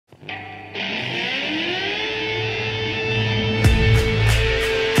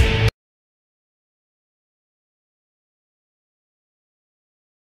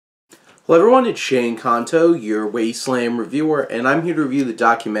Hello everyone, it's Shane Kanto, your Wasteland reviewer, and I'm here to review the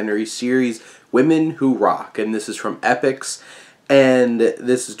documentary series Women Who Rock, and this is from EPIX, and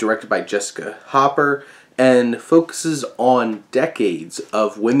this is directed by Jessica Hopper, and focuses on decades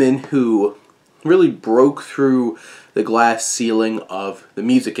of women who really broke through the glass ceiling of the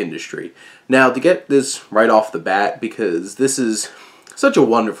music industry. Now, to get this right off the bat, because this is such a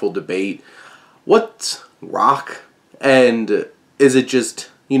wonderful debate, what's rock, and is it just,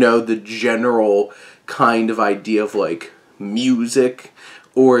 you know, the general kind of idea of like music,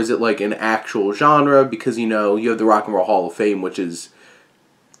 or is it like an actual genre? Because, you know, you have the Rock and Roll Hall of Fame, which is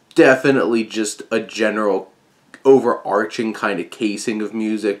definitely just a general overarching kind of casing of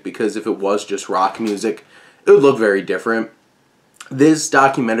music, because if it was just rock music, it would look very different. This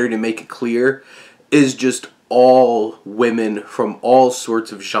documentary, to make it clear, is just all women from all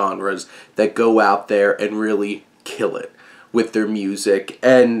sorts of genres that go out there and really kill it with their music.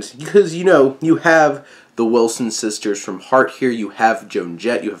 And because, you know, you have the Wilson sisters from Heart here, you have Joan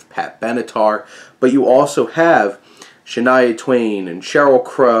Jett, you have Pat Benatar, but you also have Shania Twain and Sheryl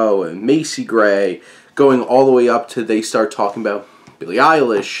Crow and Macy Gray, going all the way up to they start talking about Billie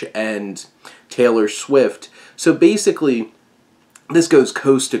Eilish and Taylor Swift. So basically, this goes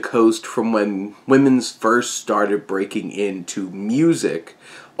coast to coast from when women first started breaking into music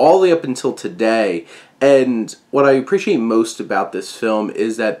all the way up until today. And what I appreciate most about this film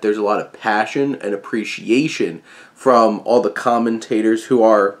is that there's a lot of passion and appreciation from all the commentators who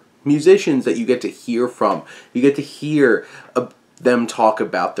are musicians that you get to hear from. You get to hear them talk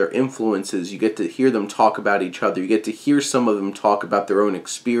about their influences. You get to hear them talk about each other. You get to hear some of them talk about their own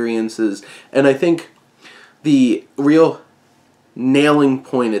experiences. And I think the real nailing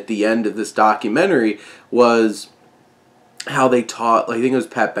point at the end of this documentary was how they taught, like, I think it was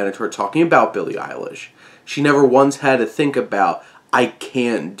Pat Benatar talking about Billie Eilish. She never once had to think about, I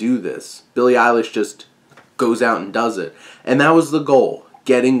can't do this. Billie Eilish just goes out and does it. And that was the goal,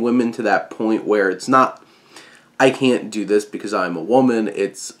 getting women to that point where it's not, I can't do this because I'm a woman.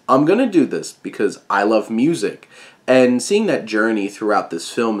 It's, I'm going to do this because I love music. And seeing that journey throughout this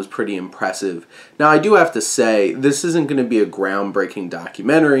film is pretty impressive. Now, I do have to say, this isn't going to be a groundbreaking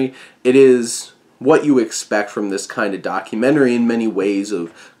documentary. It is what you expect from this kind of documentary in many ways.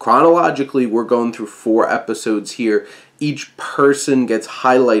 Of chronologically, we're going through 4 episodes here. Each person gets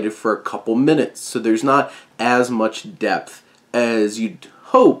highlighted for a couple minutes, so there's not as much depth as you'd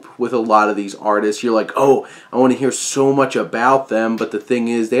hope with a lot of these artists. You're like, oh, I want to hear so much about them, but the thing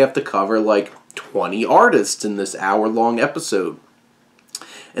is, they have to cover like 20 artists in this hour-long episode.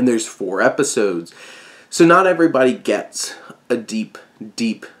 And there's 4 episodes. So not everybody gets a deep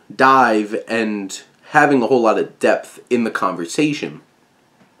dive and having a whole lot of depth in the conversation.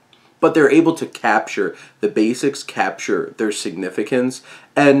 But they're able to capture the basics, capture their significance,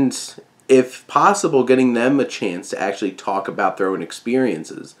 and if possible, getting them a chance to actually talk about their own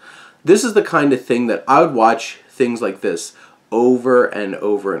experiences. This is the kind of thing that I would watch things like this over and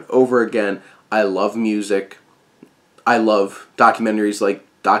over and over again. I love music. I love documentaries like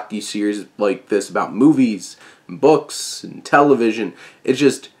docuseries like this about movies and books and television. It's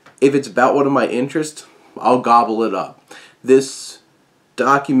just, if it's about one of my interests, I'll gobble it up. This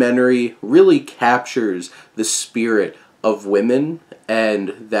documentary really captures the spirit of women and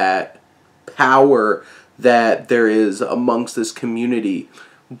that power that there is amongst this community,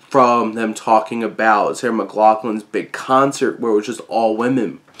 from them talking about Sarah McLachlan's big concert where it was just all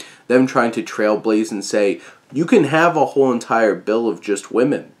women, them trying to trailblaze and say, you can have a whole entire bill of just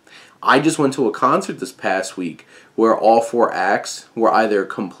women. I just went to a concert this past week where all 4 acts were either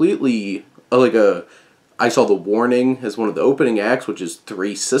completely, I saw The Warning as one of the opening acts, which is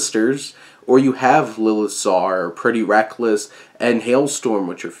 3 sisters, or you have Lilith Czar, Pretty Reckless, and Hailstorm,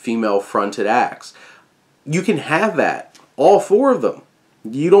 which are female-fronted acts. You can have that, all 4 of them.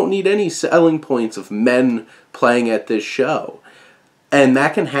 You don't need any selling points of men playing at this show. And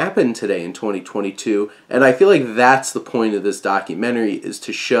that can happen today in 2022, and I feel like that's the point of this documentary, is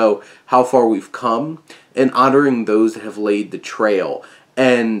to show how far we've come and honoring those that have laid the trail.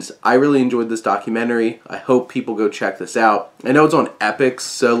 And I really enjoyed this documentary. I hope people go check this out. I know it's on EPIX,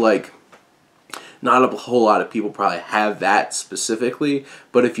 so like not a whole lot of people probably have that specifically,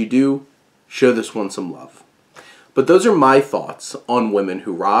 but if you do, show this one some love. But those are my thoughts on Women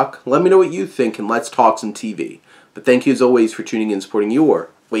Who Rock. Let me know what you think, and let's talk some TV. But thank you as always for tuning in and supporting your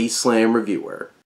Wasteland reviewer.